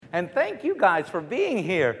And thank you guys for being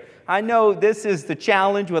here. I know this is the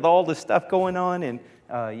challenge with all the stuff going on, and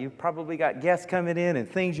you probably got guests coming in and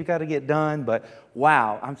things you got to get done. But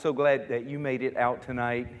wow, I'm so glad that you made it out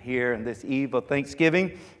tonight here on this eve of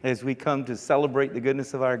Thanksgiving as we come to celebrate the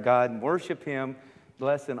goodness of our God and worship Him,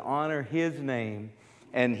 bless and honor His name.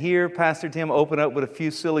 And hear Pastor Tim open up with a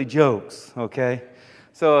few silly jokes, okay?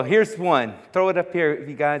 So here's one. Throw it up here,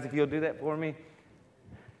 you guys, if you'll do that for me.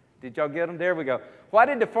 Did y'all get them? There we go. Why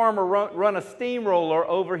did the farmer run a steamroller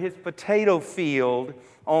over his potato field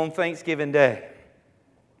on Thanksgiving Day?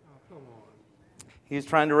 Oh, come on. He was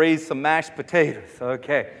trying to raise some mashed potatoes.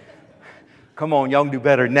 Okay. Come on, y'all can do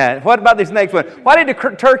better than that. What about this next one? Why did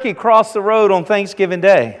the turkey cross the road on Thanksgiving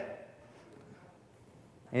Day?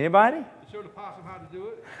 Anybody? You showed the possum how to do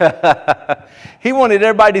it? He wanted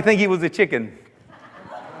everybody to think he was a chicken.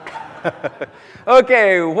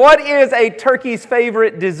 Okay, what is a turkey's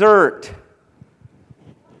favorite dessert?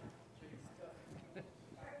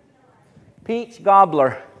 Peach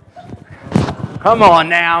gobbler. Come on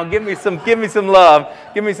now, give me some love.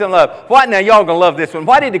 Give me some love. What now? Y'all gonna love this one.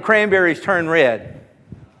 Why did the cranberries turn red?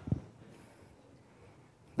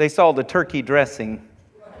 They saw the turkey dressing.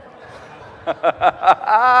 You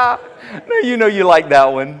know you like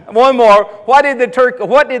that one. One more. What did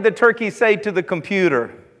the turkey say to the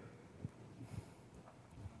computer?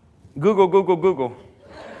 Google, Google, Google.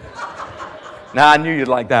 Nah, I knew you'd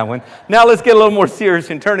like that one. Now let's get a little more serious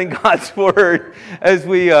in turning God's Word as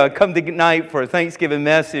we come tonight for a Thanksgiving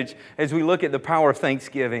message, as we look at the power of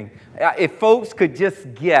Thanksgiving. If folks could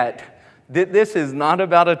just get that this is not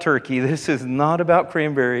about a turkey, this is not about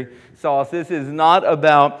cranberry sauce, this is not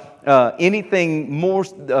about anything more,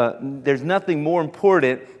 there's nothing more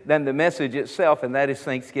important than the message itself, and that is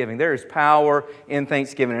Thanksgiving. There is power in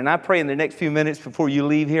Thanksgiving. And I pray in the next few minutes before you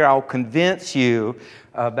leave here, I'll convince you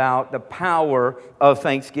about the power of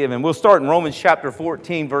Thanksgiving. We'll start in Romans chapter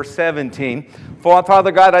 14, verse 17.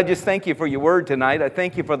 Father God, I just thank you for your word tonight. I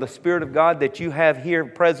thank you for the Spirit of God that you have here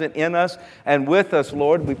present in us and with us,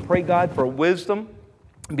 Lord. We pray, God, for wisdom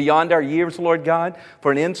beyond our years, Lord God, for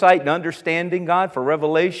an insight and understanding, God, for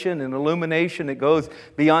revelation and illumination that goes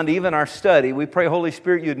beyond even our study. We pray, Holy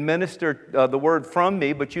Spirit, you'd minister the word from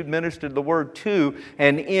me, but you'd minister the word to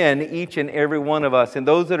and in each and every one of us. And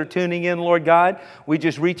those that are tuning in, Lord God, we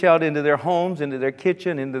just reach out into their homes, into their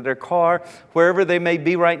kitchen, into their car, wherever they may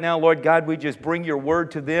be right now, Lord God, we just bring your word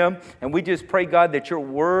to them. And we just pray, God, that your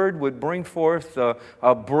word would bring forth a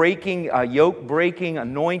yoke-breaking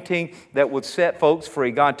anointing that would set folks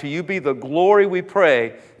free. God, to you be the glory, we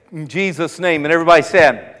pray, in Jesus' name. And everybody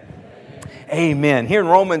said, Amen. Here in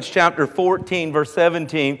Romans chapter 14, verse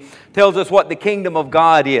 17, tells us what the kingdom of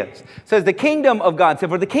God is. It says the kingdom of God.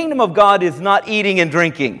 For the kingdom of God is not eating and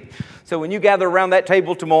drinking. So when you gather around that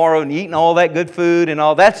table tomorrow and eating all that good food and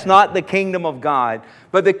all, that's not the kingdom of God.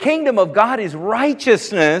 But the kingdom of God is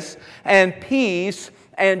righteousness and peace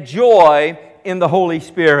and joy in the Holy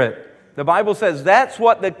Spirit. The Bible says that's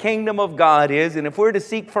what the kingdom of God is. And if we're to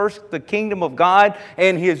seek first the kingdom of God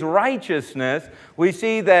and His righteousness, we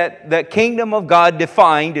see that the kingdom of God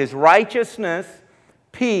defined is righteousness,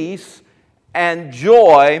 peace, and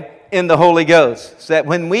joy in the Holy Ghost. So that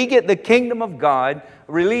when we get the kingdom of God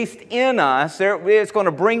released in us, it's going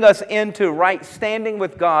to bring us into right standing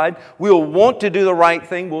with God. We'll want to do the right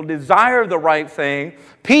thing. We'll desire the right thing.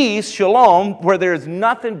 Peace, shalom, where there is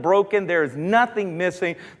nothing broken, there is nothing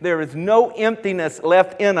missing, there is no emptiness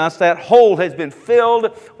left in us. That hole has been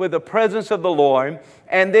filled with the presence of the Lord.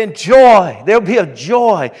 And then joy. There'll be a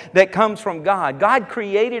joy that comes from God. God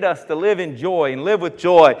created us to live in joy and live with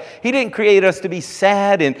joy. He didn't create us to be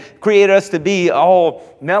sad and create us to be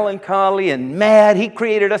all melancholy and mad. He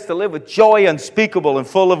created us to live with joy unspeakable and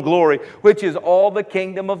full of glory, which is all the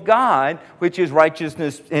kingdom of God, which is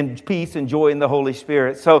righteousness and peace and joy in the Holy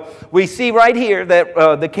Spirit. So we see right here that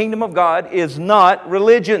the kingdom of God is not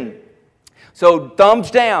religion. So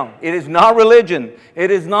thumbs down. It is not religion.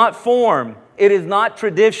 It is not form. It is not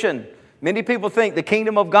tradition. Many people think the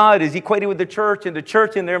kingdom of God is equated with the church, and the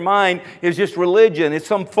church in their mind is just religion. It's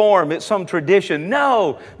some form. It's some tradition.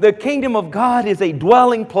 No, the kingdom of God is a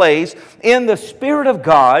dwelling place in the Spirit of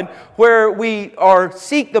God where we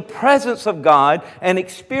seek the presence of God and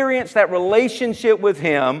experience that relationship with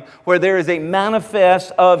Him, where there is a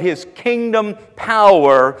manifest of His kingdom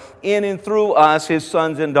power in and through us, His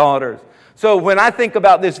sons and daughters. So when I think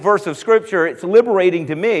about this verse of Scripture, it's liberating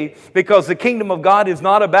to me because the kingdom of God is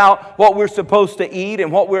not about what we're supposed to eat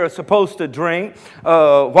and what we're supposed to drink.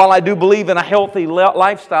 While I do believe in a healthy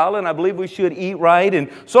lifestyle and I believe we should eat right and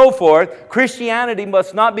so forth, Christianity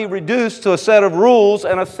must not be reduced to a set of rules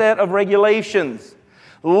and a set of regulations.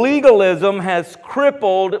 Legalism has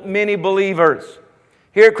crippled many believers.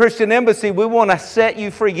 Here at Christian Embassy, we want to set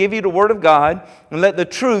you free, give you the Word of God, and let the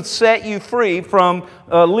truth set you free from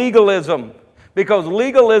legalism. Because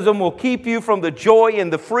legalism will keep you from the joy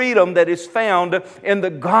and the freedom that is found in the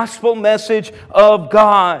gospel message of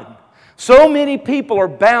God. So many people are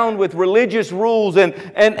bound with religious rules and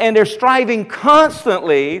they're striving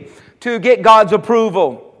constantly to get God's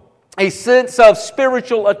approval. A sense of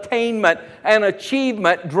spiritual attainment and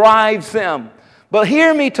achievement drives them. But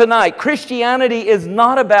hear me tonight, Christianity is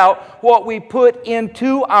not about what we put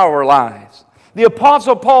into our lives. The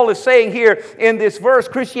Apostle Paul is saying here in this verse,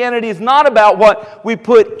 Christianity is not about what we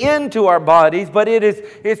put into our bodies, but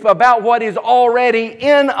it's about what is already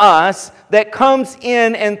in us that comes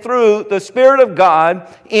in and through the Spirit of God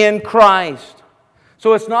in Christ.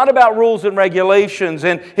 So it's not about rules and regulations,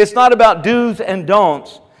 and it's not about do's and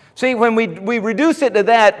don'ts. See, when we reduce it to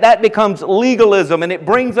that becomes legalism, and it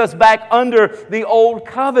brings us back under the old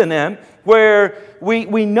covenant where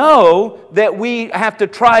we know that we have to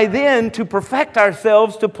try then to perfect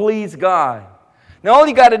ourselves to please God. Now, all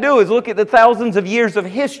you got to do is look at the thousands of years of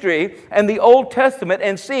history and the Old Testament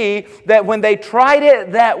and see that when they tried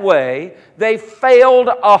it that way, they failed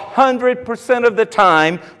 100% of the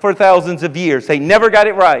time for thousands of years. They never got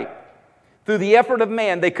it right. Through the effort of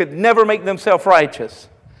man, they could never make themselves righteous.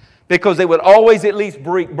 Because they would always at least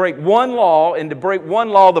break one law, and to break one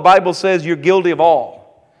law, the Bible says you're guilty of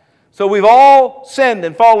all. So we've all sinned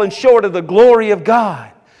and fallen short of the glory of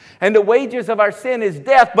God. And the wages of our sin is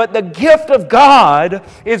death, but the gift of God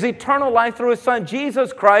is eternal life through His Son,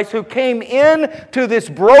 Jesus Christ, who came into this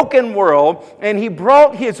broken world, and He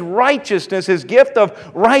brought His righteousness, His gift of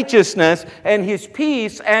righteousness, and His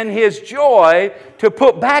peace and His joy to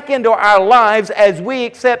put back into our lives as we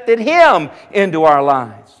accepted Him into our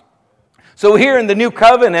lives. So here in the new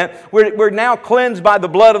covenant, we're now cleansed by the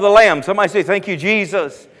blood of the Lamb. Somebody say, thank you,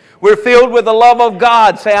 Jesus. We're filled with the love of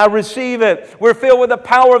God. Say, I receive it. We're filled with the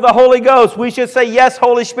power of the Holy Ghost. We should say, yes,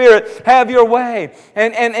 Holy Spirit, have your way.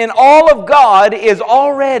 And all of God is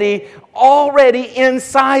already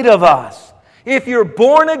inside of us. If you're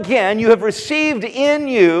born again, you have received in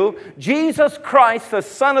you Jesus Christ, the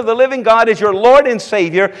Son of the living God, as your Lord and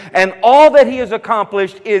Savior, and all that He has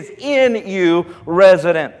accomplished is in you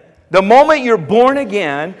resident. The moment you're born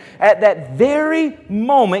again, at that very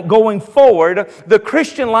moment going forward, the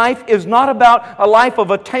Christian life is not about a life of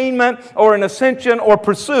attainment or an ascension or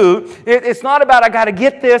pursuit. It's not about I got to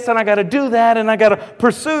get this and I got to do that and I got to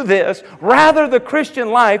pursue this. Rather, the Christian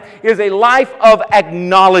life is a life of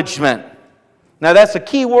acknowledgement. Now, that's a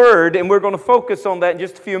key word, and we're going to focus on that in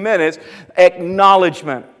just a few minutes.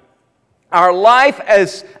 Acknowledgement. Our life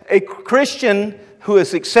as a Christian who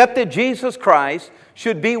has accepted Jesus Christ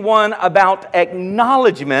should be one about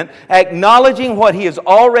acknowledgement, acknowledging what He has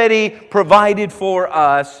already provided for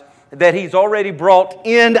us, that He's already brought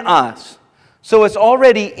in us. So it's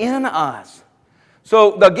already in us.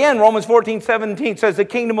 So again, Romans 14:17 says the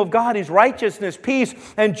kingdom of God is righteousness, peace,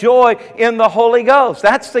 and joy in the Holy Ghost.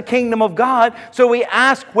 That's the kingdom of God. So we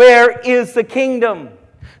ask, where is the kingdom?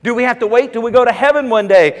 Do we have to wait till we go to heaven one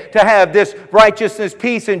day to have this righteousness,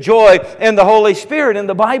 peace, and joy in the Holy Spirit? And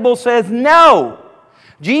the Bible says no.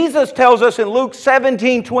 Jesus tells us in Luke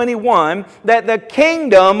 17:21 that the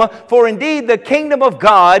kingdom, for indeed the kingdom of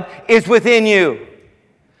God is within you.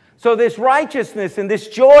 So this righteousness and this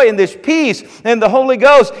joy and this peace and the Holy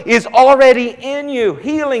Ghost is already in you.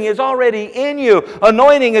 Healing is already in you.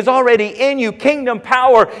 Anointing is already in you. Kingdom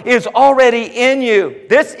power is already in you.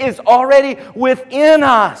 This is already within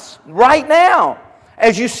us right now.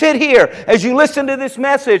 As you sit here, as you listen to this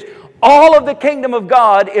message, all of the kingdom of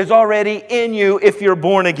God is already in you if you're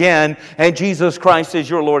born again and Jesus Christ is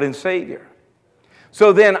your Lord and Savior.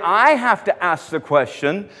 So then I have to ask the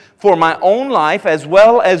question for my own life, as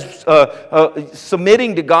well as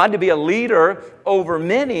submitting to God to be a leader over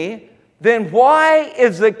many, then why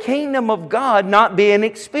is the kingdom of God not being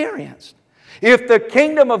experienced? If the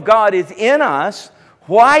kingdom of God is in us,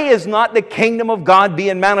 why is not the kingdom of God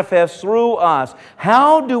being manifest through us?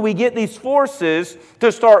 How do we get these forces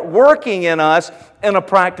to start working in us in a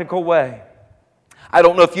practical way? I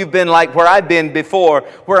don't know if you've been like where I've been before,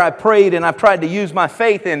 where I prayed and I've tried to use my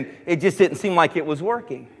faith and it just didn't seem like it was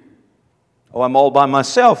working. Oh, I'm all by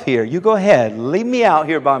myself here. You go ahead. Leave me out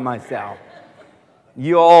here by myself.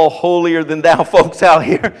 You all holier than thou folks out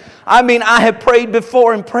here. I mean, I have prayed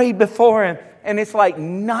before and it's like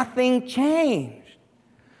nothing changed.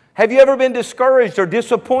 Have you ever been discouraged or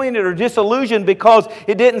disappointed or disillusioned because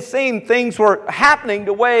it didn't seem things were happening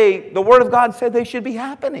the way the Word of God said they should be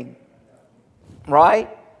happening? Right?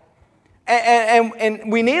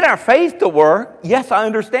 And we need our faith to work. Yes, I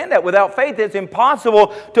understand that. Without faith, it's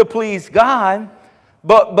impossible to please God.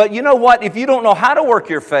 But you know what? If you don't know how to work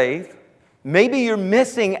your faith, maybe you're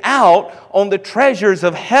missing out on the treasures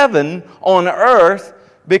of heaven on earth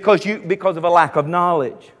because of a lack of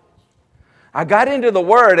knowledge. I got into the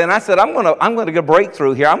Word and I said, I'm going to get a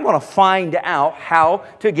breakthrough here. I'm going to find out how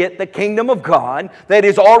to get the kingdom of God that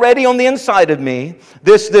is already on the inside of me.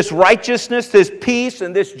 This righteousness, this peace,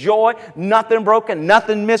 and this joy, nothing broken,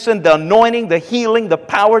 nothing missing, the anointing, the healing, the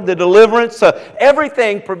power, the deliverance,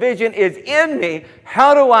 everything, provision is in me.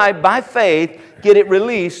 How do I, by faith, get it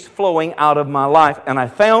released, flowing out of my life? And I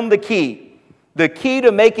found the key. The key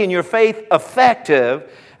to making your faith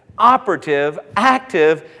effective, operative,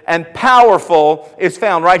 active, and powerful is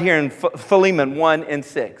found right here in Philemon 1 and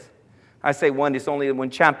 6. I say 1, it's only in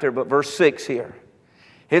one chapter, but verse 6 here.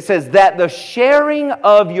 It says that the sharing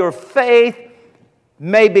of your faith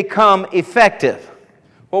may become effective.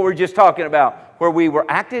 What we're just talking about, where we were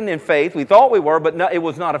acting in faith, we thought we were, but no, it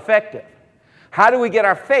was not effective. How do we get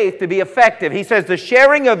our faith to be effective? He says the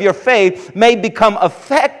sharing of your faith may become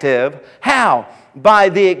effective. How? By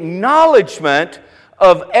the acknowledgement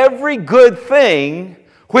of every good thing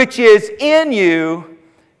which is in you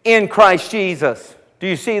in Christ Jesus. Do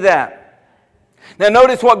you see that? Now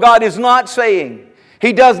notice what God is not saying.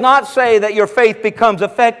 He does not say that your faith becomes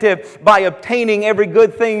effective by obtaining every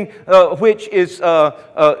good thing which is,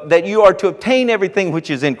 that you are to obtain everything which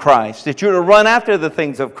is in Christ, that you're to run after the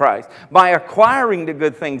things of Christ, by acquiring the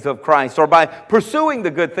good things of Christ, or by pursuing the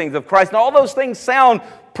good things of Christ. And all those things sound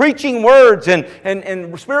preaching words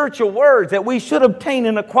and spiritual words that we should obtain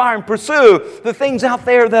and acquire and pursue the things out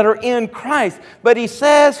there that are in Christ. But he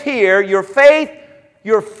says here, your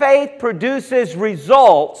faith produces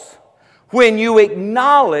results when you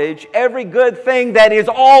acknowledge every good thing that is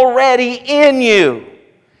already in you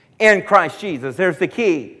in Christ Jesus. There's the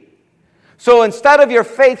key. So instead of your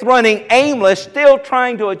faith running aimless, still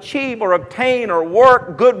trying to achieve or obtain or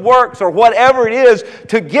work good works or whatever it is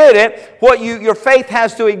to get it, what your faith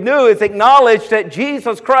has to do is acknowledge that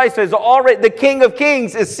Jesus Christ is already, the King of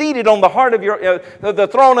Kings is seated on the heart of the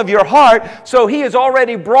throne of your heart. So He has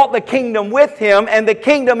already brought the kingdom with Him, and the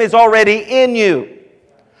kingdom is already in you.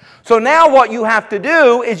 So now what you have to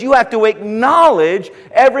do is you have to acknowledge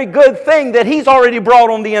every good thing that He's already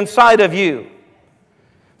brought on the inside of you.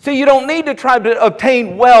 See, you don't need to try to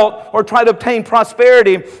obtain wealth or try to obtain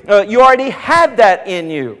prosperity. You already have that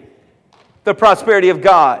in you, the prosperity of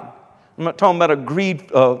God. I'm not talking about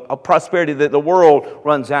a prosperity that the world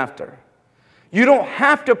runs after. You don't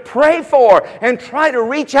have to pray for and try to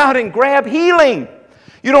reach out and grab healing.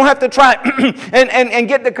 You don't have to try and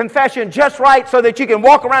get the confession just right so that you can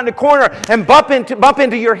walk around the corner and bump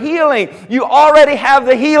into your healing. You already have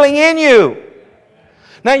the healing in you.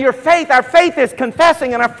 Now our faith is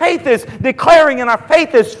confessing, and our faith is declaring, and our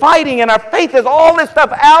faith is fighting, and our faith is all this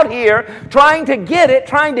stuff out here trying to get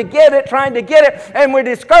it, and we're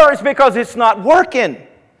discouraged because it's not working.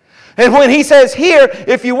 And when he says here,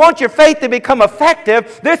 if you want your faith to become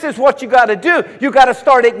effective, this is what you got to do. You got to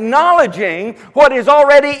start acknowledging what is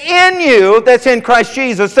already in you that's in Christ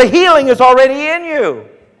Jesus. The healing is already in you.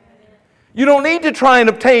 You don't need to try and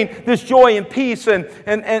obtain this joy and peace and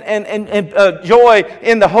joy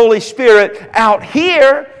in the Holy Spirit out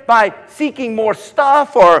here by seeking more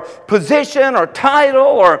stuff or position or title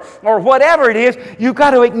or whatever it is. You've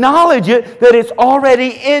got to acknowledge it that it's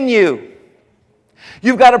already in you.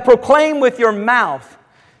 You've got to proclaim with your mouth.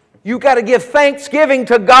 You've got to give thanksgiving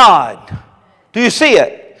to God. Do you see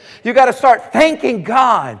it? You've got to start thanking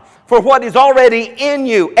God for what is already in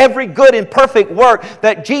you. Every good and perfect work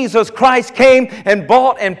that Jesus Christ came and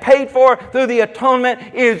bought and paid for through the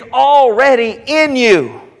atonement is already in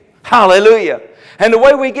you. Hallelujah. And the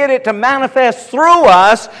way we get it to manifest through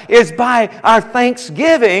us is by our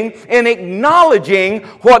thanksgiving and acknowledging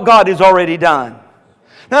what God has already done.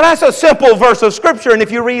 Now that's a simple verse of Scripture, and if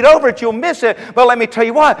you read over it, you'll miss it. But let me tell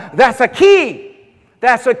you what, that's a key.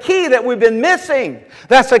 That's a key that we've been missing.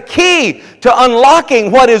 That's a key to unlocking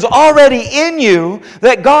what is already in you,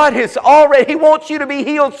 that God has already, He wants you to be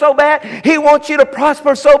healed so bad. He wants you to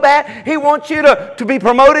prosper so bad. He wants you to be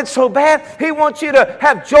promoted so bad. He wants you to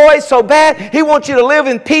have joy so bad. He wants you to live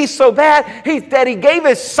in peace so bad that He gave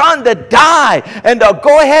His Son to die and to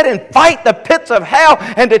go ahead and fight the pits of hell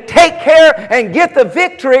and to take care and get the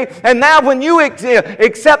victory. And now when you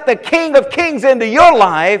accept the King of Kings into your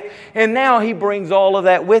life, and now He brings all of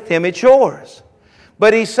that with Him, it's yours.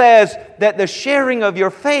 But He says that the sharing of your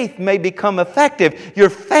faith may become effective. Your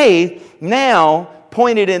faith now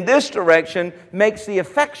pointed in this direction makes the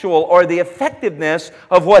effectual or the effectiveness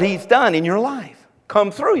of what He's done in your life come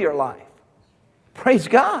through your life. Praise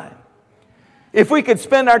God. If we could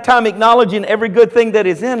spend our time acknowledging every good thing that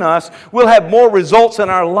is in us, we'll have more results in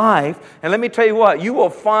our life. And let me tell you what, you will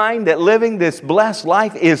find that living this blessed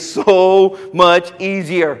life is so much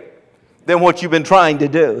easier than what you've been trying to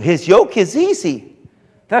do. His yoke is easy.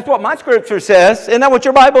 That's what my scripture says. Isn't that what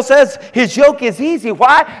your Bible says? His yoke is easy.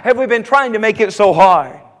 Why have we been trying to make it so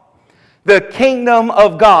hard? The kingdom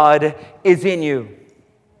of God is in you.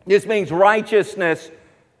 This means righteousness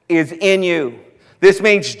is in you. This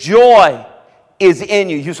means joy is in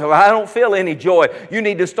you. You say, well, I don't feel any joy. You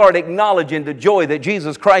need to start acknowledging the joy that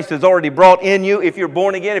Jesus Christ has already brought in you. If you're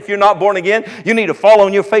born again, if you're not born again, you need to fall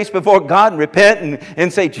on your face before God and repent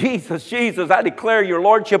and say, Jesus, Jesus, I declare your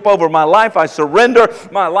lordship over my life. I surrender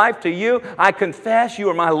my life to you. I confess you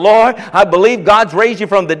are my Lord. I believe God's raised you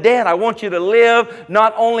from the dead. I want you to live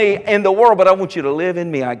not only in the world, but I want you to live in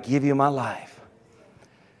me. I give you my life.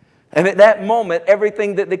 And at that moment,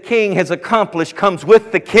 everything that the king has accomplished comes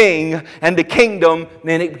with the king and the kingdom,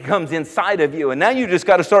 then it becomes inside of you. And now you just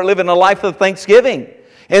got to start living a life of thanksgiving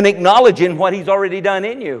and acknowledging what he's already done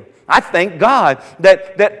in you. I thank God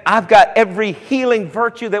that I've got every healing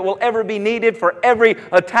virtue that will ever be needed for every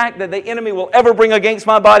attack that the enemy will ever bring against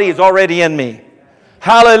my body is already in me.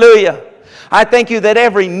 Hallelujah. I thank you that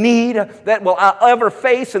every need that I'll ever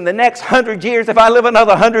face in the next 100 years, if I live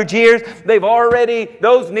another 100 years,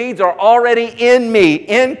 those needs are already in me,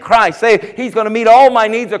 in Christ. He's going to meet all my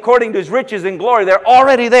needs according to His riches and glory. They're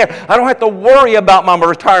already there. I don't have to worry about my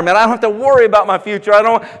retirement. I don't have to worry about my future. I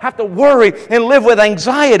don't have to worry and live with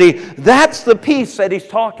anxiety. That's the peace that He's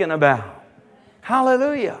talking about.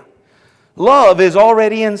 Hallelujah. Love is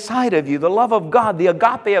already inside of you. The love of God, the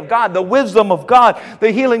agape of God, the wisdom of God, the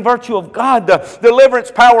healing virtue of God, the deliverance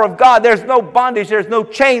power of God. There's no bondage, there's no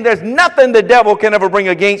chain, there's nothing the devil can ever bring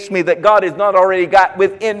against me that God has not already got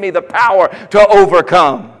within me the power to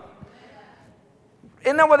overcome.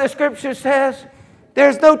 Isn't that what the Scripture says?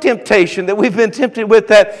 There's no temptation that we've been tempted with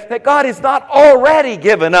that God has not already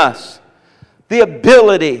given us the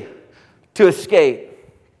ability to escape.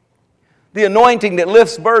 The anointing that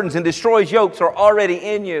lifts burdens and destroys yokes are already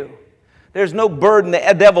in you. There's no burden that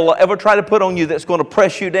the devil will ever try to put on you that's going to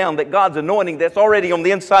press you down. That God's anointing that's already on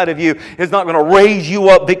the inside of you is not going to raise you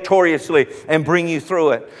up victoriously and bring you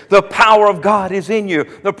through it. The power of God is in you.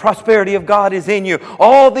 The prosperity of God is in you.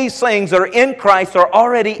 All these things that are in Christ are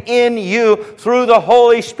already in you through the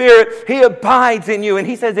Holy Spirit. He abides in you. And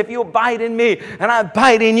He says, if you abide in me and I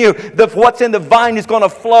abide in you, what's in the vine is going to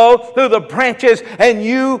flow through the branches and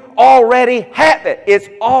you already have it. It's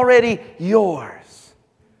already yours.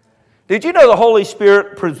 Did you know the Holy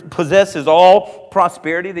Spirit possesses all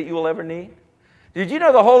prosperity that you will ever need? Did you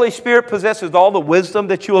know the Holy Spirit possesses all the wisdom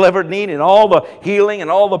that you will ever need and all the healing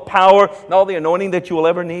and all the power and all the anointing that you will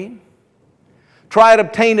ever need? Try to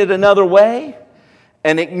obtain it another way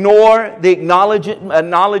and ignore the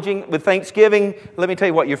acknowledging with thanksgiving. Let me tell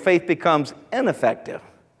you what, your faith becomes ineffective.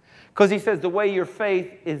 Because He says the way your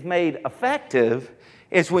faith is made effective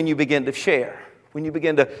is when you begin to share, when you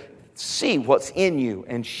begin to see what's in you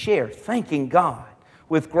and share, thanking God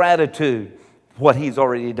with gratitude what He's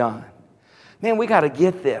already done. Man, we got to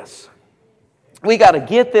get this. We got to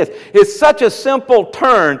get this. It's such a simple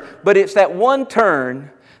turn, but it's that one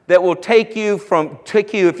turn that will take you,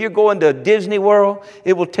 if you're going to Disney World,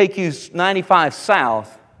 it will take you 95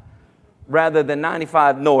 south rather than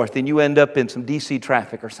 95 north, and you end up in some DC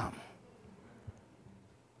traffic or something.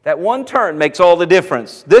 That one turn makes all the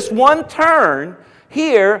difference. This one turn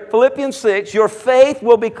here, Philippians 6, your faith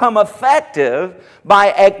will become effective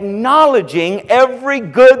by acknowledging every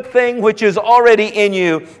good thing which is already in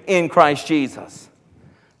you in Christ Jesus.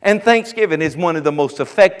 And thanksgiving is one of the most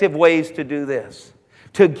effective ways to do this.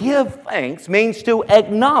 To give thanks means to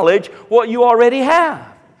acknowledge what you already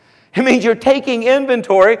have. It means you're taking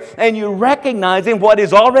inventory and you're recognizing what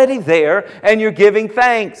is already there and you're giving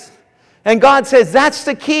thanks. And God says that's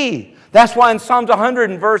the key. That's why in Psalms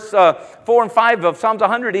 100 and verse 4 and 5 of Psalms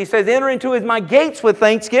 100, He says, enter into my gates with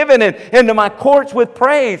thanksgiving and into my courts with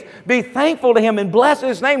praise. Be thankful to Him and bless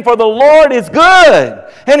His name, for the Lord is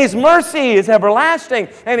good, and His mercy is everlasting,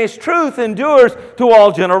 and His truth endures to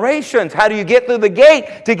all generations. How do you get through the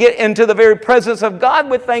gate? To get into the very presence of God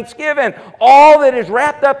with thanksgiving. All that is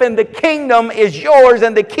wrapped up in the kingdom is yours,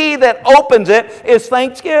 and the key that opens it is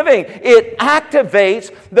thanksgiving. It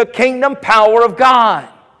activates the kingdom power of God.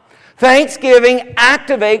 Thanksgiving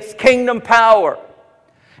activates kingdom power.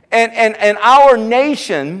 And our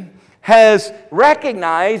nation has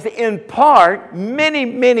recognized in part many,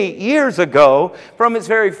 many years ago from its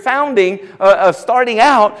very founding, starting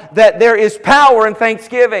out, that there is power in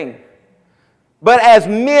thanksgiving. But as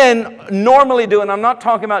men normally do, and I'm not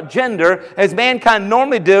talking about gender, as mankind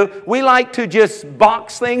normally do, we like to just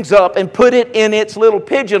box things up and put it in its little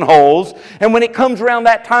pigeonholes. And when it comes around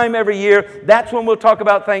that time every year, that's when we'll talk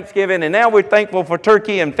about Thanksgiving. And now we're thankful for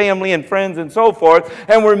turkey and family and friends and so forth.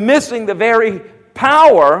 And we're missing the very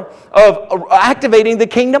power of activating the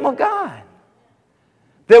kingdom of God.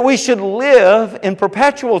 That we should live in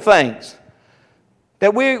perpetual thanks.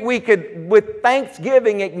 That we could, with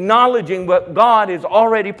thanksgiving, acknowledging what God has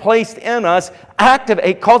already placed in us,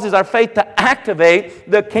 causes our faith to activate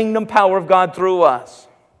the kingdom power of God through us.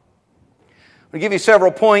 I'll give you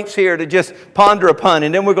several points here to just ponder upon,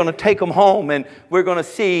 and then we're going to take them home, and we're going to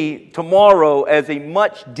see tomorrow as a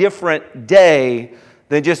much different day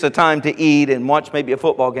than just a time to eat and watch maybe a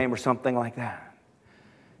football game or something like that.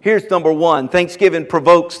 Here's number one. Thanksgiving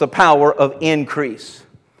provokes the power of increase.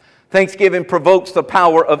 Thanksgiving provokes the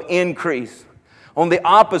power of increase. On the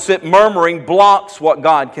opposite, murmuring blocks what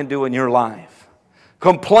God can do in your life.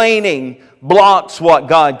 Complaining blocks what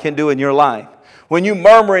God can do in your life. When you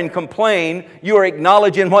murmur and complain, you are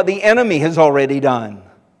acknowledging what the enemy has already done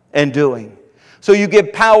and doing. So you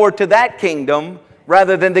give power to that kingdom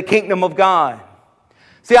rather than the kingdom of God.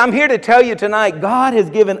 See, I'm here to tell you tonight, God has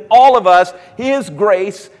given all of us His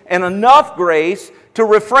grace and enough grace to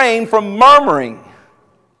refrain from murmuring.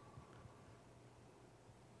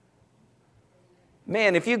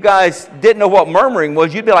 Man, if you guys didn't know what murmuring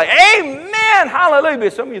was, you'd be like, amen, hallelujah.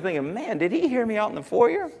 But some of you are thinking, man, did he hear me out in the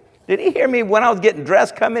foyer? Did he hear me when I was getting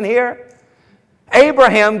dressed coming here?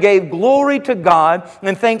 Abraham gave glory to God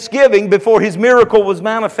and thanksgiving before his miracle was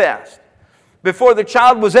manifest. Before the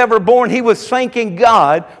child was ever born, he was thanking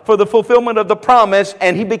God for the fulfillment of the promise,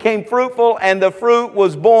 and he became fruitful, and the fruit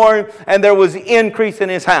was born, and there was increase in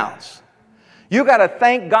his house. You got to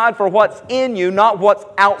thank God for what's in you, not what's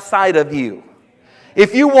outside of you.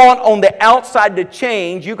 If you want on the outside to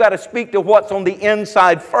change, you got to speak to what's on the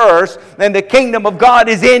inside first, and the kingdom of God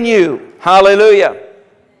is in you. Hallelujah.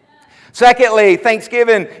 Secondly,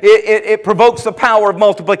 thanksgiving, it provokes the power of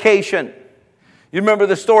multiplication. You remember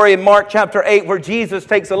the story in Mark chapter 8 where Jesus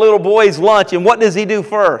takes a little boy's lunch, and what does he do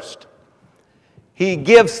first? He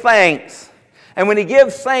gives thanks. And when he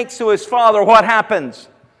gives thanks to his Father, what happens?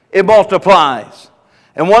 It multiplies.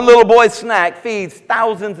 And one little boy's snack feeds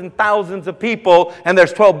thousands and thousands of people, and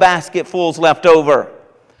there's 12 basketfuls left over.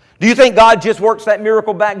 Do you think God just works that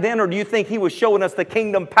miracle back then, or do you think He was showing us the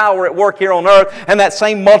kingdom power at work here on earth, and that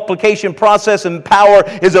same multiplication process and power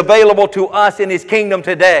is available to us in His kingdom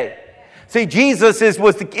today? See, Jesus is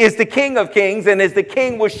the King of Kings, and as the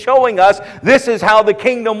King was showing us, this is how the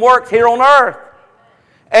kingdom works here on earth.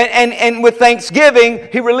 And with thanksgiving,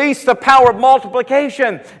 He released the power of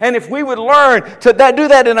multiplication. And if we would learn to do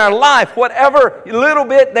that in our life, whatever little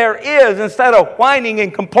bit there is, instead of whining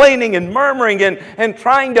and complaining and murmuring and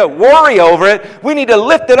trying to worry over it, we need to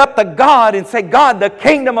lift it up to God and say, God, the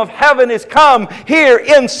kingdom of heaven is come here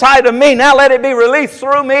inside of me. Now let it be released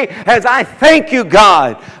through me as I thank you,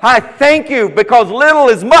 God. I thank you because little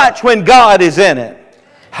is much when God is in it.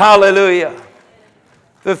 Hallelujah.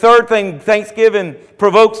 The third thing, thanksgiving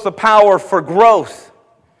provokes the power for growth.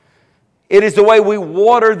 It is the way we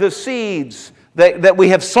water the seeds that we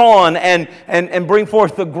have sown and bring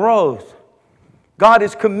forth the growth. God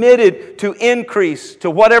is committed to increase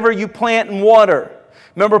to whatever you plant and water.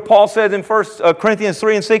 Remember Paul said in 1 Corinthians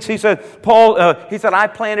 3 and 6, he said, I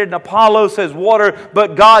planted and Apollos says water,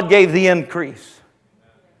 but God gave the increase.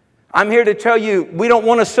 I'm here to tell you, we don't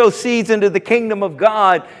want to sow seeds into the kingdom of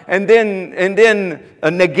God and then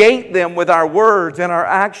negate them with our words and our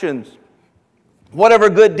actions. Whatever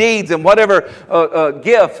good deeds and whatever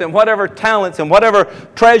gifts and whatever talents and whatever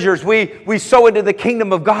treasures we sow into the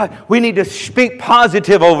kingdom of God, we need to speak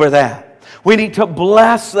positive over that. We need to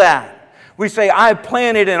bless that. We say, I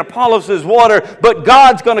planted and Apollos' water, but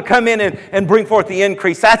God's going to come in and bring forth the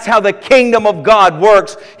increase. That's how the kingdom of God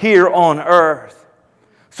works here on earth.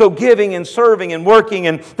 So giving and serving and working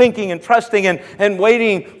and thinking and trusting and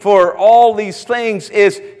waiting for all these things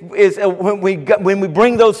is when we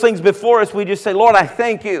bring those things before us, we just say, Lord, I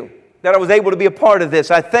thank you that I was able to be a part of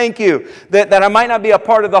this. I thank you that I might not be a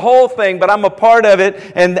part of the whole thing, but I'm a part of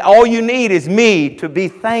it. And all you need is me to be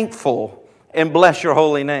thankful and bless your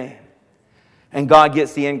holy name. And God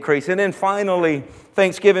gets the increase. And then finally,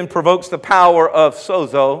 thanksgiving provokes the power of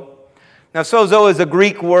sozo. Now, sozo is a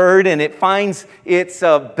Greek word, and it finds its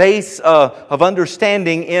base of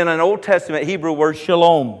understanding in an Old Testament Hebrew word,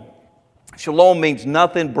 shalom. Shalom means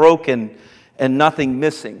nothing broken and nothing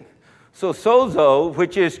missing. So sozo,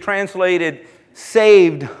 which is translated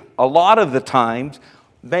saved a lot of the times,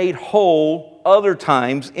 made whole other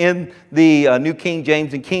times in the New King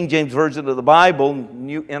James and King James Version of the Bible,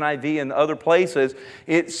 New NIV and other places.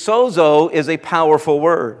 Sozo is a powerful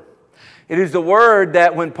word. It is the word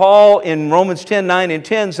that when Paul in Romans 10, 9 and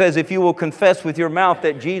 10 says, if you will confess with your mouth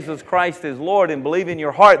that Jesus Christ is Lord and believe in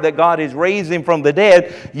your heart that God has raised Him from the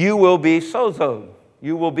dead, you will be sozo.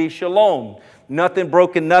 You will be shalom. Nothing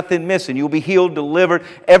broken, nothing missing. You'll be healed, delivered,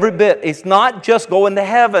 every bit. It's not just going to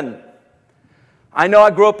heaven. I know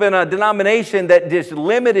I grew up in a denomination that just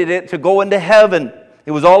limited it to going to heaven.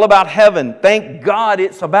 It was all about heaven. Thank God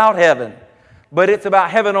it's about heaven. But it's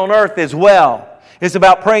about heaven on earth as well. It's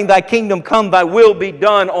about praying, thy kingdom come, thy will be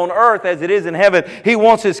done on earth as it is in heaven. He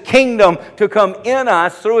wants His kingdom to come in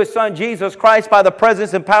us through His Son Jesus Christ by the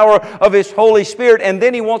presence and power of His Holy Spirit. And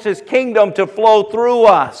then He wants His kingdom to flow through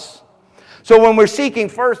us. So when we're seeking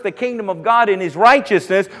first the kingdom of God and His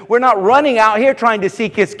righteousness, we're not running out here trying to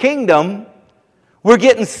seek His kingdom. We're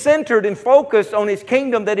getting centered and focused on His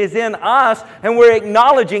kingdom that is in us, and we're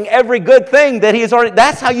acknowledging every good thing that He has already.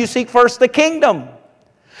 That's how you seek first the kingdom.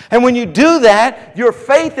 And when you do that, your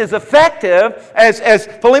faith is effective, as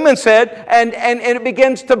Philemon said, and it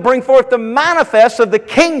begins to bring forth the manifest of the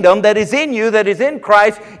kingdom that is in you, that is in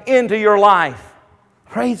Christ, into your life.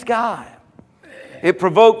 Praise God. It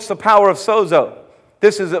provokes the power of sozo.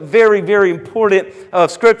 This is a very, very important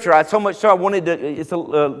scripture. So much so I wanted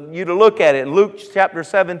you to look at it. In Luke chapter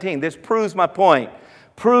 17, this proves my point.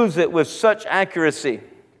 Proves it with such accuracy.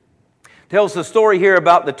 Tells the story here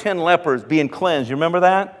about the 10 lepers being cleansed. You remember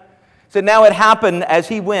that? It said, now it happened as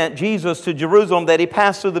He went, Jesus, to Jerusalem, that He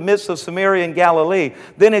passed through the midst of Samaria and Galilee.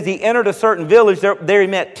 Then as He entered a certain village, there He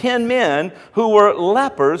met 10 men who were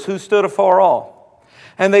lepers who stood afar off.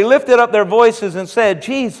 And they lifted up their voices and said,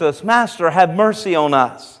 Jesus, Master, have mercy on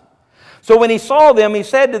us. So when He saw them, He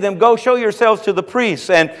said to them, go show yourselves to the priests.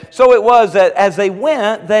 And so it was that as they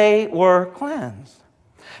went, they were cleansed.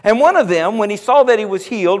 And one of them, when he saw that he was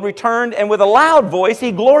healed, returned, and with a loud voice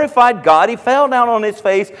he glorified God. He fell down on his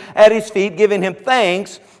face at His feet, giving Him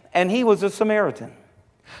thanks, and he was a Samaritan.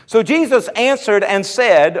 So Jesus answered and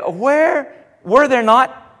said, were there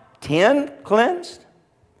not 10 cleansed?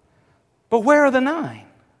 But where are the 9?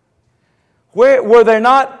 Were there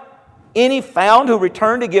not any found who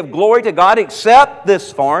returned to give glory to God except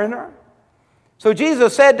this foreigner? So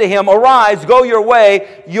Jesus said to him, arise, go your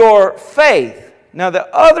way, your faith. Now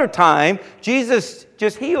the other time, Jesus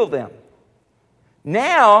just healed them.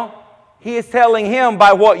 Now, He is telling him,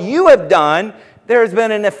 by what you have done, there has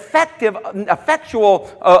been an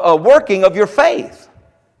effectual working of your faith.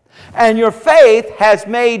 And your faith has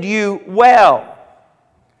made you well.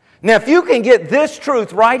 Now, if you can get this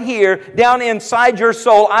truth right here down inside your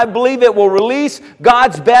soul, I believe it will release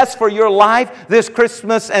God's best for your life this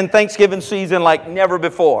Christmas and Thanksgiving season like never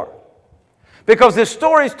before. Because this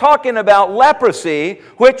story is talking about leprosy,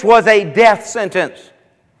 which was a death sentence.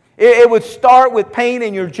 It would start with pain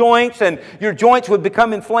in your joints, and your joints would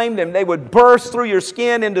become inflamed, and they would burst through your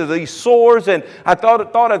skin into these sores. And I thought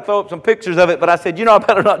I'd throw up some pictures of it, but I said, I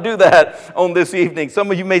better not do that on this evening.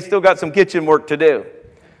 Some of you may still got some kitchen work to do.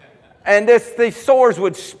 And these sores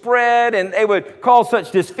would spread, and they would cause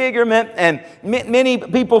such disfigurement, and many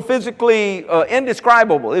people physically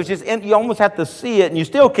indescribable. It was just, you almost have to see it, and you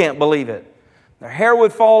still can't believe it. Their hair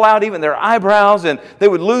would fall out, even their eyebrows, and they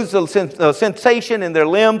would lose the sensation in their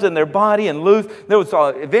limbs and their body, and there was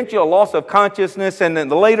eventually a loss of consciousness, and in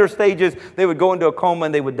the later stages, they would go into a coma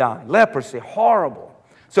and they would die. Leprosy, horrible.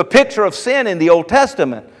 It's a picture of sin in the Old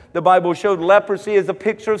Testament. The Bible showed leprosy as a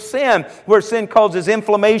picture of sin, where sin causes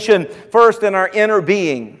inflammation first in our inner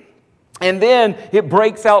being. And then it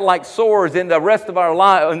breaks out like sores in the rest of our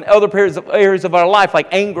life, in other areas of our life, like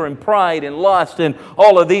anger and pride and lust and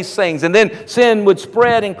all of these things. And then sin would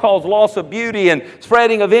spread and cause loss of beauty, and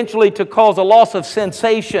spreading eventually to cause a loss of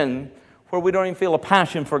sensation, where we don't even feel a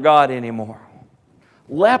passion for God anymore.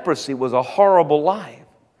 Leprosy was a horrible life.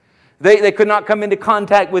 They could not come into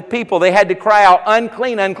contact with people. They had to cry out,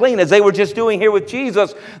 unclean, unclean, as they were just doing here with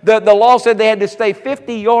Jesus. The law said they had to stay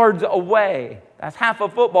 50 yards away. That's half a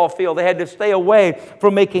football field. They had to stay away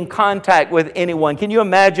from making contact with anyone. Can you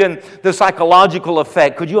imagine the psychological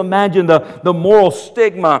effect? Could you imagine the moral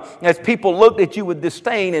stigma as people looked at you with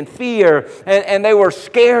disdain and fear, and they were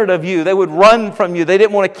scared of you? They would run from you. They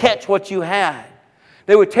didn't want to catch what you had.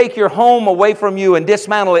 They would take your home away from you and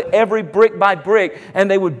dismantle it every brick by brick, and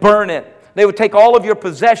they would burn it. They would take all of your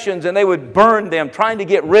possessions and they would burn them, trying to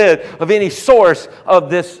get rid of any source of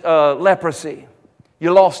this leprosy.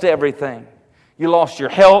 You lost everything. You lost your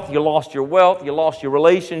health, you lost your wealth, you lost your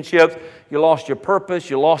relationships, you lost your purpose,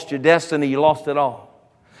 you lost your destiny, you lost it all.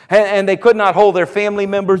 And they could not hold their family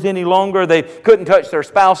members any longer. They couldn't touch their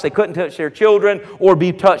spouse. They couldn't touch their children or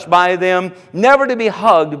be touched by them. Never to be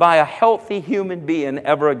hugged by a healthy human being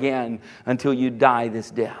ever again until you die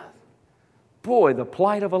this death. Boy, the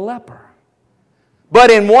plight of a leper.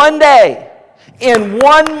 But in one day, in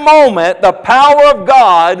one moment, the power of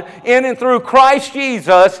God in and through Christ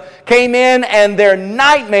Jesus came in, and their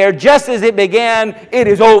nightmare, just as it began, it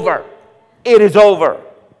is over. It is over.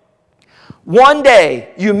 One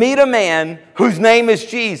day, you meet a man whose name is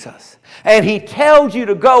Jesus, and he tells you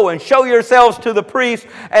to go and show yourselves to the priest,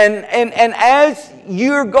 and as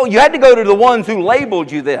you go, you had to go to the ones who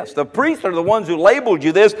labeled you this. The priests are the ones who labeled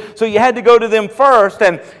you this, so you had to go to them first,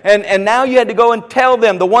 and now you had to go and tell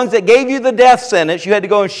them, the ones that gave you the death sentence, you had to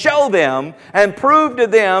go and show them and prove to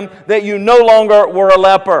them that you no longer were a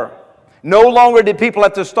leper. No longer did people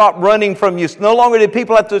have to stop running from you. No longer did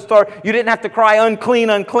people have to you didn't have to cry,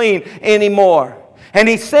 unclean, unclean anymore. And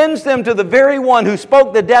he sends them to the very one who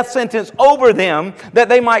spoke the death sentence over them, that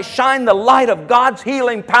they might shine the light of God's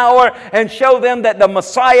healing power and show them that the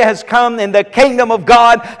Messiah has come and the kingdom of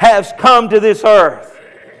God has come to this earth.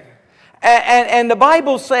 And the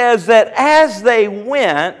Bible says that as they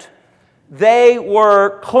went, they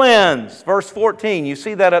were cleansed. Verse 14, you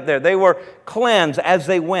see that up there. They were cleansed as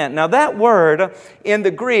they went. Now that word in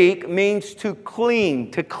the Greek means to clean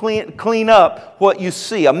up what you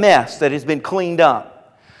see, a mess that has been cleaned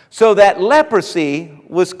up. So that leprosy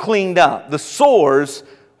was cleaned up. The sores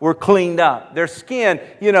were cleaned up. Their skin,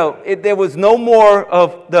 there was no more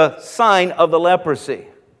of the sign of the leprosy.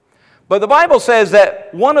 But the Bible says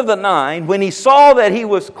that one of the 9, when he saw that he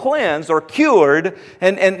was cleansed or cured,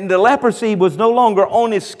 and the leprosy was no longer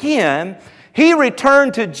on his skin, he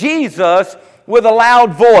returned to Jesus with a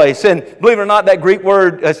loud voice. And believe it or not, that Greek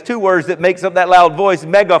word has 2 words that makes up that loud voice,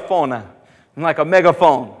 megaphona, like a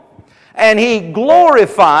megaphone. And he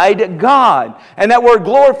glorified God. And that word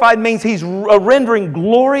glorified means he's rendering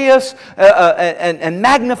glorious and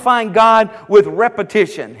magnifying God with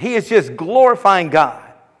repetition. He is just glorifying God.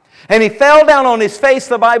 And he fell down on his face,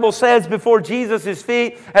 the Bible says, before Jesus'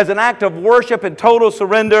 feet as an act of worship and total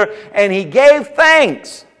surrender. And he gave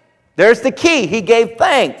thanks. There's the key. He gave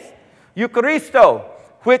thanks. Eucharisto,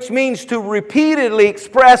 which means to repeatedly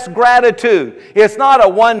express gratitude. It's not a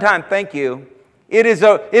one-time thank you. It is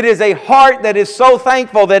a heart that is so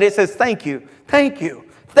thankful that it says, thank you, thank you,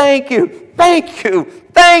 thank you, thank you,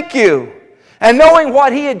 thank you. And knowing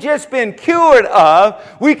what he had just been cured of,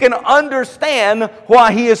 we can understand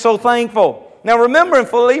why he is so thankful. Now remember in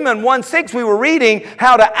Philemon 1:6 we were reading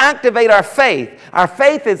how to activate our faith. Our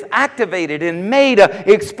faith is activated and made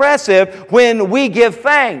expressive when we give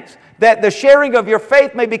thanks. That the sharing of your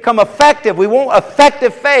faith may become effective. We want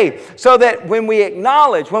effective faith so that when we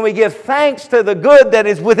acknowledge, when we give thanks to the good that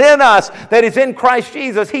is within us, that is in Christ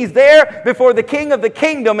Jesus, he's there before the King of the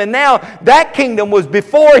kingdom, and now that kingdom was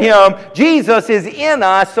before him. Jesus is in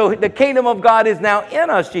us, so the kingdom of God is now in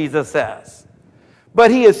us, Jesus says. But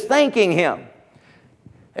he is thanking him.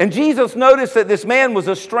 And Jesus noticed that this man was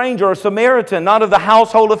a stranger, a Samaritan, not of the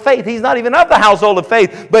household of faith. He's not even of the household of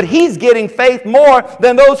faith, but he's getting faith more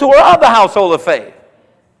than those who are of the household of faith.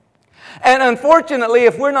 And unfortunately,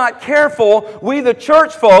 if we're not careful, we, the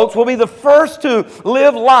church folks, will be the first to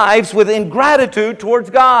live lives with ingratitude towards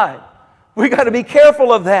God. We got to be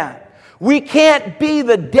careful of that. We can't be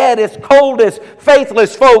the deadest, coldest,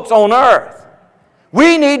 faithless folks on earth.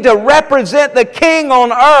 We need to represent the King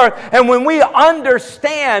on earth. And when we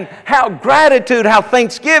understand how gratitude, how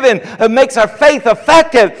thanksgiving makes our faith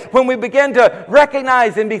effective, when we begin to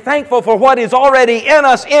recognize and be thankful for what is already in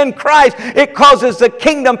us in Christ, it causes the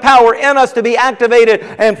kingdom power in us to be activated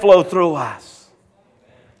and flow through us.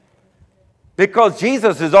 Because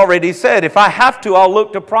Jesus has already said, if I have to, I'll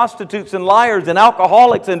look to prostitutes and liars and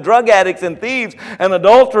alcoholics and drug addicts and thieves and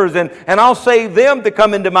adulterers, and I'll save them to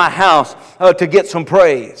come into my house to get some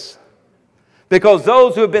praise. Because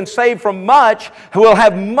those who have been saved from much will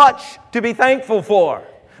have much to be thankful for.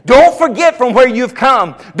 Don't forget from where you've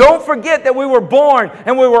come. Don't forget that we were born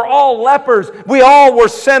and we were all lepers. We all were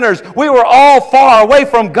sinners. We were all far away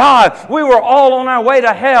from God. We were all on our way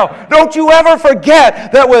to hell. Don't you ever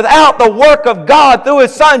forget that without the work of God through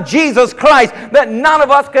His Son, Jesus Christ, that none of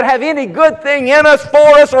us could have any good thing in us,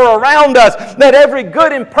 for us, or around us. That every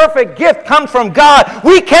good and perfect gift comes from God.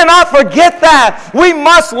 We cannot forget that. We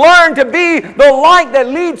must learn to be the light that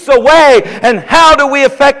leads the way. And how do we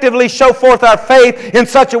effectively show forth our faith in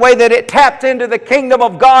such a way that it taps into the kingdom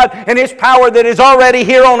of God and His power that is already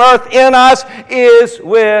here on earth in us? Is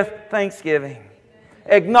with thanksgiving,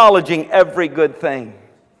 acknowledging every good thing.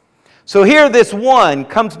 So here this one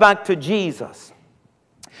comes back to Jesus,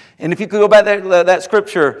 And if you could go back to that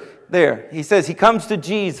scripture there, he says he comes to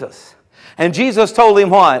Jesus. And Jesus told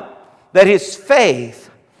him what? That his faith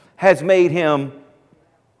has made him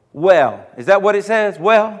well. Is that what it says?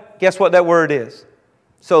 Well, guess what that word is?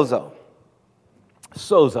 Sozo.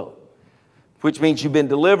 Sozo. Which means you've been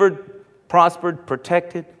delivered, prospered,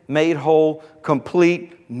 protected, made whole,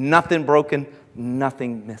 complete, nothing broken,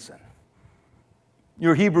 nothing missing.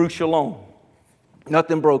 Your Hebrew shalom.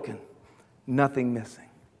 Nothing broken, nothing missing.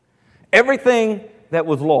 Everything that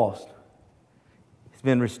was lost has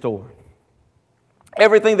been restored.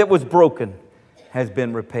 Everything that was broken has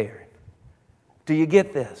been repaired. Do you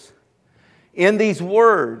get this? In these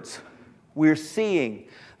words, we're seeing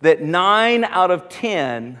that 9 out of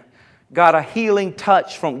 10 got a healing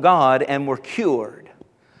touch from God and were cured.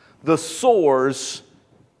 The sores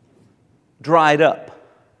dried up.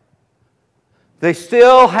 They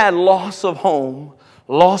still had loss of home,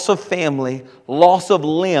 loss of family, loss of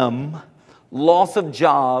limb, loss of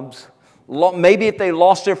jobs. Maybe if they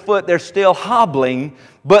lost their foot, they're still hobbling.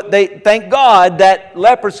 But thank God that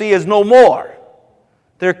leprosy is no more.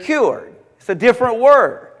 They're cured. It's a different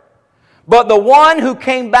word. But the one who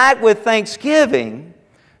came back with thanksgiving,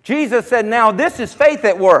 Jesus said, now this is faith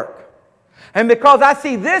at work. And because I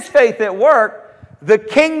see this faith at work, the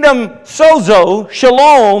kingdom sozo,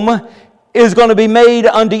 shalom, is going to be made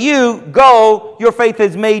unto you. Go, your faith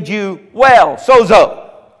has made you well. Sozo.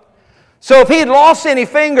 So if he had lost any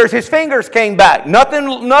fingers, his fingers came back.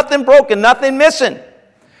 Nothing broken, nothing missing.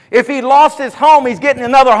 If he lost his home, he's getting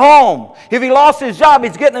another home. If he lost his job,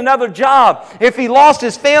 he's getting another job. If he lost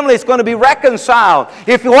his family, it's going to be reconciled.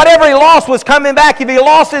 If whatever he lost was coming back, if he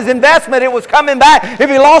lost his investment, it was coming back. If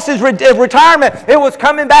he lost his retirement, it was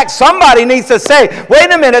coming back. Somebody needs to say,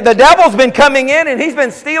 wait a minute, the devil's been coming in and he's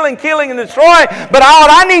been stealing, killing, and destroying. But all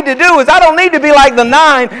I need to do is I don't need to be like the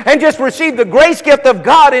 9 and just receive the grace gift of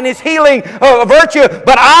God and his healing virtue.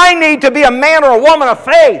 But I need to be a man or a woman of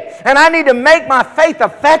faith. And I need to make my faith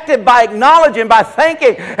effective by acknowledging, by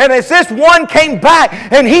thanking. And as this one came back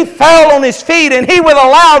and he fell on his feet and he with a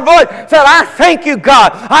loud voice said, I thank you,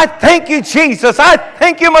 God. I thank you, Jesus. I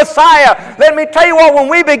thank you, Messiah. Let me tell you what, when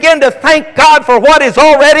we begin to thank God for what is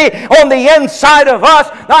already on the inside of us,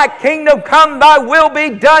 thy kingdom come, thy will be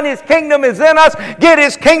done. His kingdom is in us. Get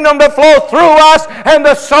his kingdom to flow through us, and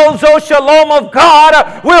the sozo shalom of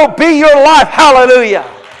God will be your life. Hallelujah.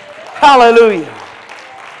 Hallelujah.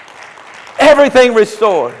 Everything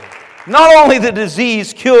restored. Not only the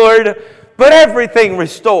disease cured, but everything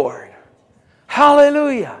restored.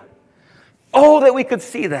 Hallelujah. Oh, that we could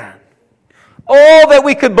see that. Oh, that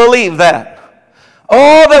we could believe that.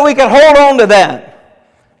 Oh, that we could hold on to that.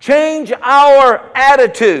 Change our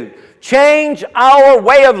attitude. Change our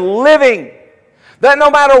way of living. That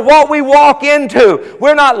no matter what we walk into,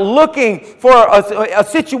 we're not looking for a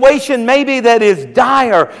situation maybe that is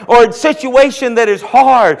dire, or a situation that is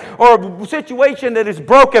hard, or a situation that is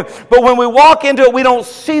broken. But when we walk into it, we don't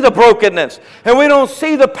see the brokenness, and we don't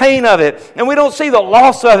see the pain of it, and we don't see the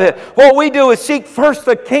loss of it. What we do is seek first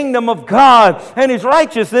the kingdom of God and his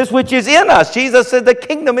righteousness, which is in us. Jesus said the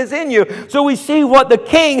kingdom is in you. So we see what the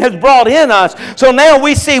king has brought in us. So now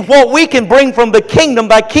we see what we can bring from the kingdom.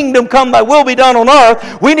 Thy kingdom come, thy will be done on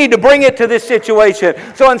earth. We need to bring it to this situation.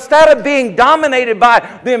 So instead of being dominated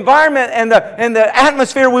by the environment and the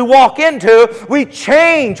atmosphere we walk into, we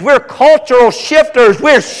change. We're cultural shifters.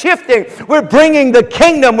 We're shifting. We're bringing the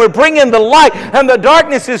kingdom. We're bringing the light, and the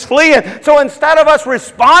darkness is fleeing. So instead of us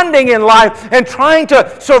responding in life and trying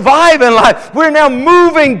to survive in life, we're now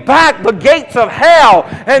moving back the gates of hell,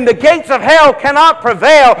 and the gates of hell cannot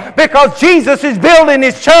prevail because Jesus is building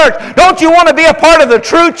his church. Don't you want to be a part of the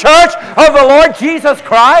true church of the Lord Jesus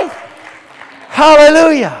Christ?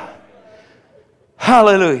 Hallelujah.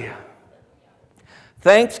 Hallelujah.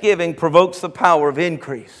 Thanksgiving provokes the power of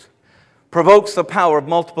increase, provokes the power of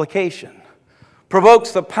multiplication,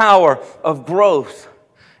 provokes the power of growth,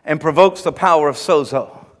 and provokes the power of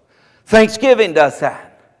sozo. Thanksgiving does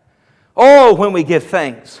that. Oh, when we give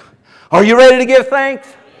thanks. Are you ready to give thanks?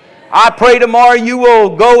 I pray tomorrow you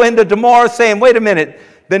will go into tomorrow saying, wait a minute,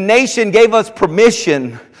 the nation gave us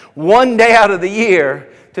permission one day out of the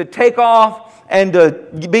year to take off and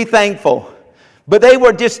to be thankful. But they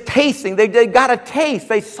were just tasting. They got a taste.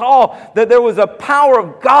 They saw that there was a power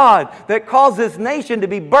of God that caused this nation to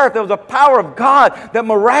be birthed. There was a power of God that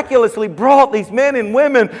miraculously brought these men and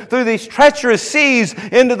women through these treacherous seas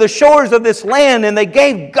into the shores of this land. And they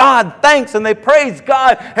gave God thanks and they praised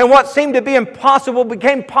God. And what seemed to be impossible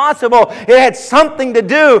became possible. It had something to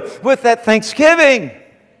do with that thanksgiving.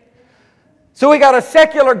 So we got a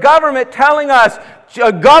secular government telling us,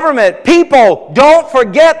 government, people, don't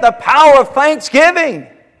forget the power of thanksgiving.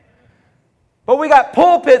 But we got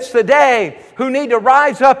pulpits today who need to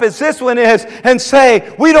rise up as this one is and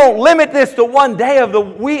say, we don't limit this to one day of the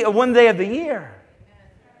week, one day of the year.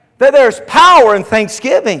 That there's power in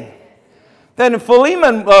thanksgiving. Then in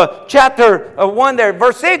Philemon chapter 1 there,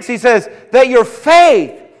 verse 6, he says that your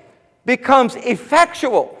faith becomes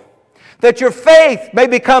effectual. That your faith may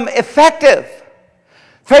become effective.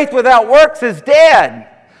 Faith without works is dead.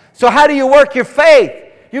 So how do you work your faith?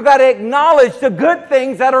 You got to acknowledge the good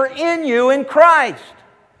things that are in you in Christ.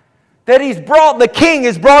 That the King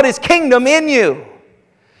has brought His kingdom in you.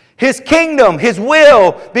 His kingdom, His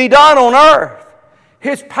will be done on earth.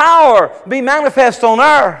 His power be manifest on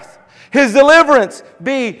earth. His deliverance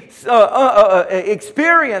be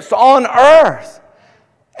experienced on earth.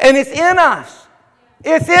 And it's in us.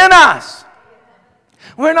 It's in us.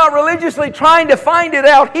 We're not religiously trying to find it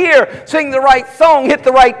out here, sing the right song, hit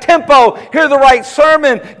the right tempo, hear the right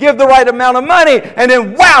sermon, give the right amount of money, and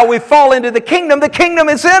then, wow, we fall into the kingdom. The kingdom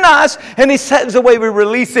is in us, and He says the way we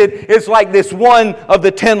release it is like this one of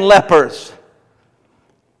the 10 lepers.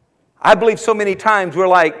 I believe so many times we're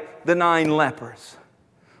like the 9 lepers.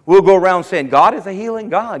 We'll go around saying, God is a healing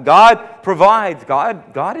God. God provides.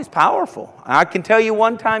 God is powerful. I can tell you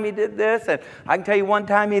one time He did this, and I can tell you one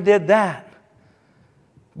time He did that.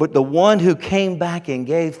 But the one who came back and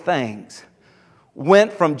gave thanks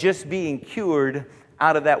went from just being cured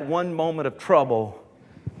out of that one moment of trouble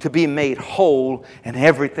to being made whole and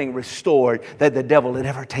everything restored that the devil had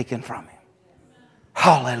ever taken from him.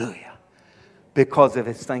 Hallelujah. Because of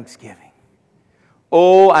his thanksgiving.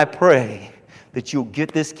 Oh, I pray that you'll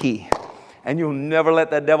get this key and you'll never let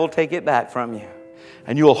that devil take it back from you.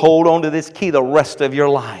 And you'll hold on to this key the rest of your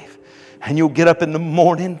life. And you'll get up in the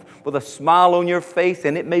morning with a smile on your face,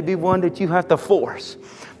 and it may be one that you have to force.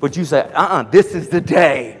 But you say, this is the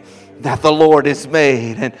day that the Lord has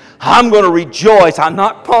made, and I'm going to rejoice. I'm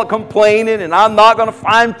not complaining, and I'm not going to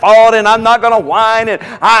find fault, and I'm not going to whine. And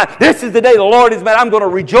this is the day the Lord has made. I'm going to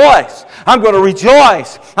rejoice. I'm going to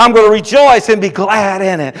rejoice. I'm going to rejoice and be glad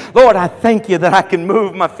in it. Lord, I thank you that I can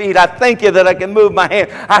move my feet. I thank you that I can move my hand.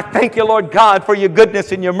 I thank you, Lord God, for your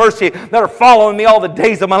goodness and your mercy that are following me all the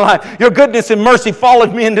days of my life. Your goodness and mercy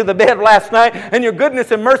followed me into the bed last night, and your goodness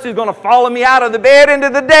and mercy is going to follow me out of the bed into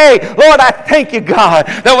the day. Lord, I thank you, God,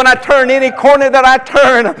 that when I turn any corner that I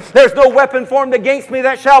turn, there's no weapon formed against me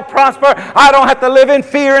that shall prosper. I don't have to live in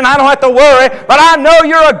fear, and I don't have to worry, but I know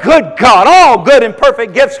you're a good God. All good and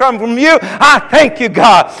perfect gifts come from you. I thank you,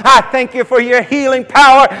 God. I thank you for your healing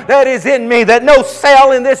power that is in me, that no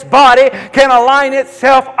cell in this body can align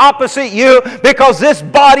itself opposite you, because this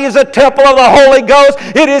body is a temple of the Holy Ghost.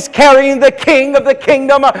 It is carrying the King of the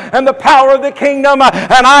kingdom and the power of the kingdom,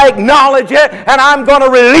 and I acknowledge it, and I'm going to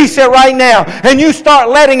release it right now. And you start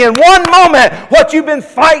letting in one moment what you've been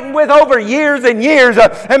fighting with over years and years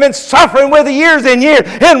and been suffering with years and years.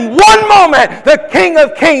 In one moment, the King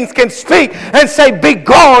of Kings can speak and say, be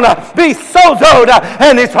gone, be sozoed,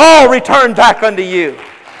 and it's all returned back unto you.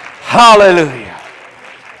 Hallelujah.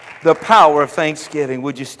 The power of thanksgiving.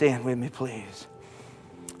 Would you stand with me, please?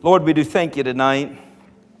 Lord, we do thank you tonight.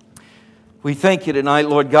 We thank you tonight,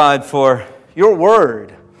 Lord God, for your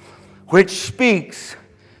word, which speaks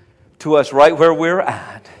to us right where we're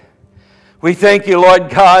at. We thank you, Lord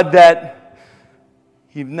God, that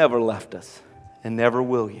you've never left us and never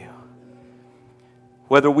will you.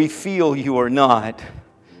 Whether we feel you or not,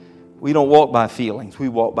 we don't walk by feelings, we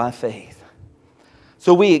walk by faith.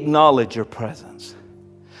 So we acknowledge your presence.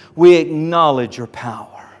 We acknowledge your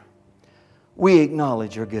power. We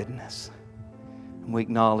acknowledge your goodness. And we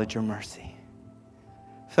acknowledge your mercy.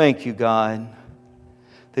 Thank you, God,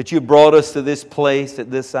 that you brought us to this place at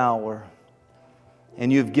this hour,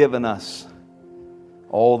 and you've given us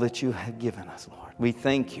all that you have given us, Lord. We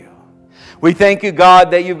thank you. We thank you,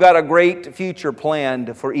 God, that you've got a great future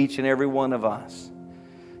planned for each and every one of us.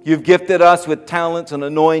 You've gifted us with talents and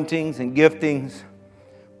anointings and giftings,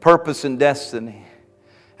 purpose and destiny.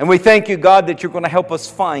 And we thank you, God, that you're going to help us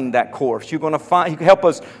find that course. You're going to help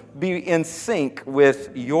us be in sync with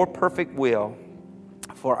your perfect will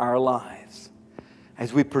for our lives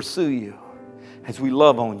as we pursue you, as we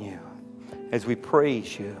love on you, as we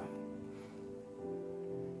praise you,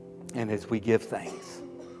 and as we give thanks.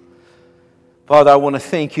 Father, I want to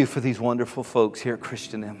thank you for these wonderful folks here at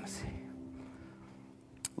Christian Embassy.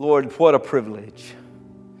 Lord, what a privilege.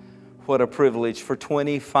 What a privilege for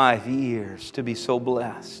 25 years to be so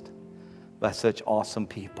blessed by such awesome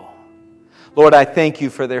people. Lord, I thank you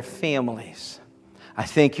for their families. I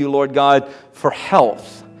thank you, Lord God, for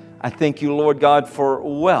health. I thank you, Lord God, for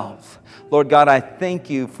wealth. Lord God, I thank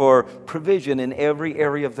you for provision in every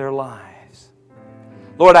area of their lives.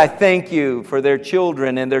 Lord, I thank you for their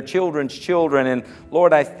children and their children's children. And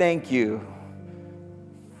Lord, I thank you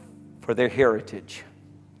for their heritage.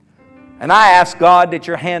 And I ask, God, that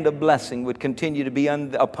your hand of blessing would continue to be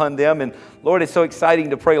upon them. And Lord, it's so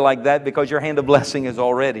exciting to pray like that because your hand of blessing is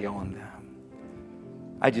already on them.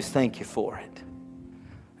 I just thank you for it.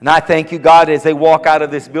 And I thank you, God, as they walk out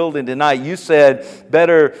of this building tonight. You said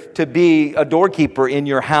better to be a doorkeeper in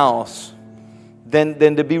your house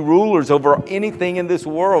than to be rulers over anything in this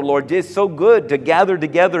world, Lord. It's so good to gather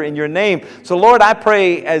together in your name. So, Lord, I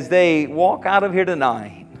pray as they walk out of here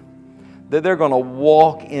tonight, that they're going to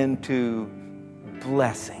walk into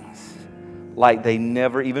blessings like they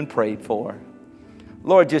never even prayed for.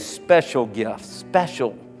 Lord, just special gifts,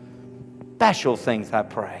 special things I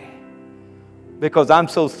pray. Because I'm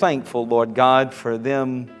so thankful, Lord God, for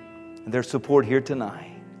them and their support here tonight.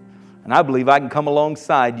 And I believe I can come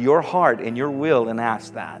alongside your heart and your will and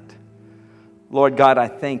ask that. Lord God, I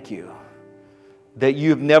thank you that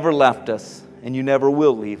you've never left us and you never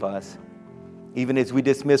will leave us. Even as we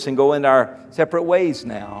dismiss and go in our separate ways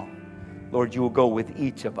now, Lord, you will go with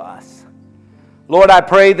each of us. Lord, I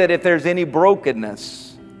pray that if there's any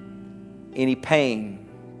brokenness, any pain,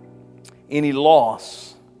 any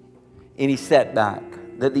loss, any setback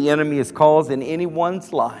that the enemy has caused in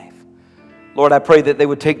anyone's life, Lord, I pray that they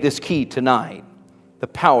would take this key tonight, the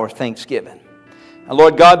power of thanksgiving. And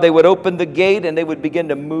Lord God, they would open the gate and they would begin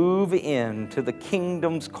to move into the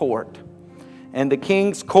kingdom's court. And the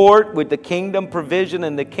king's court with the kingdom provision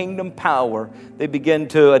and the kingdom power, they begin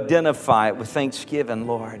to identify it with thanksgiving,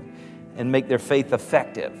 Lord, and make their faith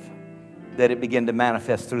effective, that it begin to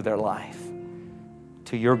manifest through their life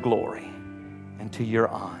to your glory and to your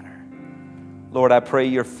honor. Lord, I pray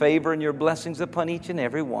your favor and your blessings upon each and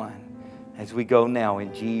every one as we go now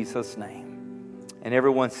in Jesus' name. And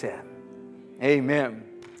everyone said, amen.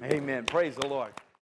 Amen. Praise the Lord.